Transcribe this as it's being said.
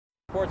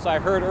Reports I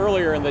heard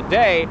earlier in the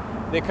day,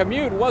 the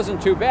commute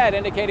wasn't too bad,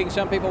 indicating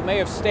some people may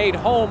have stayed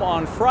home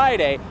on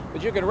Friday.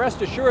 But you can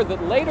rest assured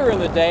that later in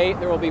the day,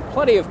 there will be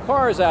plenty of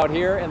cars out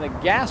here and the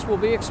gas will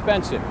be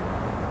expensive.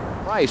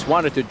 Price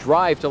wanted to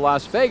drive to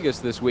Las Vegas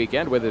this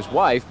weekend with his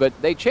wife, but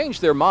they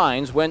changed their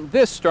minds when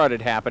this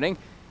started happening.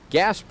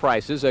 Gas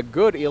prices a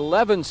good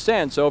 11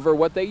 cents over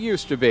what they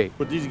used to be.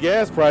 With these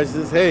gas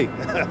prices, hey,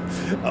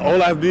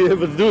 all I'd be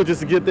able to do is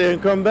just to get there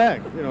and come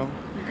back, You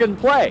couldn't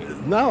play.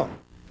 No.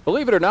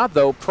 Believe it or not,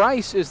 though,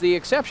 price is the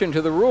exception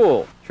to the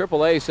rule.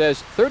 AAA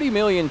says 30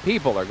 million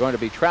people are going to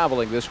be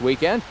traveling this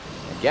weekend,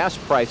 and gas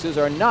prices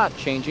are not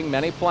changing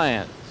many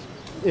plans.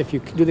 If you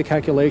do the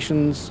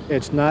calculations,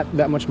 it's not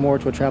that much more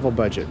to a travel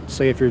budget.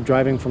 Say if you're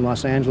driving from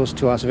Los Angeles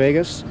to Las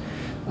Vegas,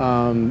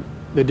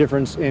 the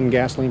difference in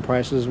gasoline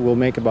prices will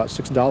make about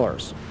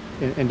 $6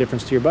 in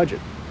difference to your budget.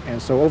 And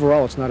so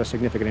overall, it's not a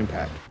significant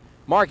impact.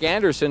 Mark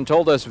Anderson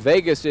told us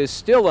Vegas is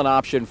still an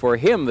option for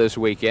him this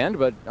weekend,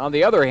 but on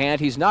the other hand,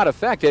 he's not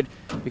affected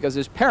because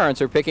his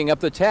parents are picking up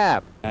the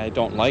tab. I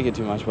don't like it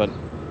too much, but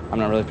I'm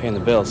not really paying the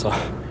bill, so.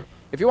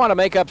 If you want to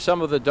make up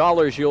some of the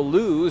dollars you'll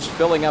lose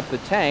filling up the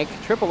tank,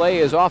 AAA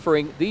is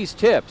offering these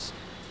tips.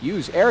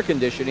 Use air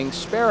conditioning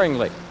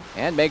sparingly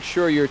and make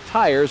sure your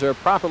tires are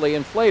properly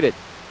inflated.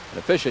 An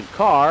efficient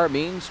car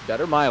means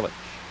better mileage.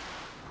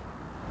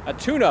 A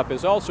tune-up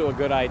is also a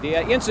good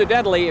idea.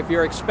 Incidentally, if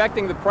you're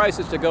expecting the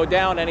prices to go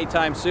down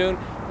anytime soon,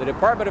 the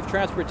Department of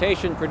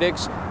Transportation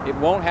predicts it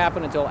won't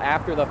happen until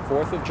after the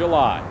 4th of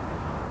July.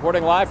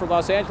 Reporting live from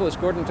Los Angeles,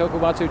 Gordon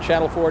Tokumatsu,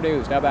 Channel 4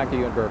 News. Now back to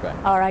you in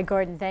Burbank. All right,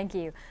 Gordon, thank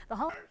you.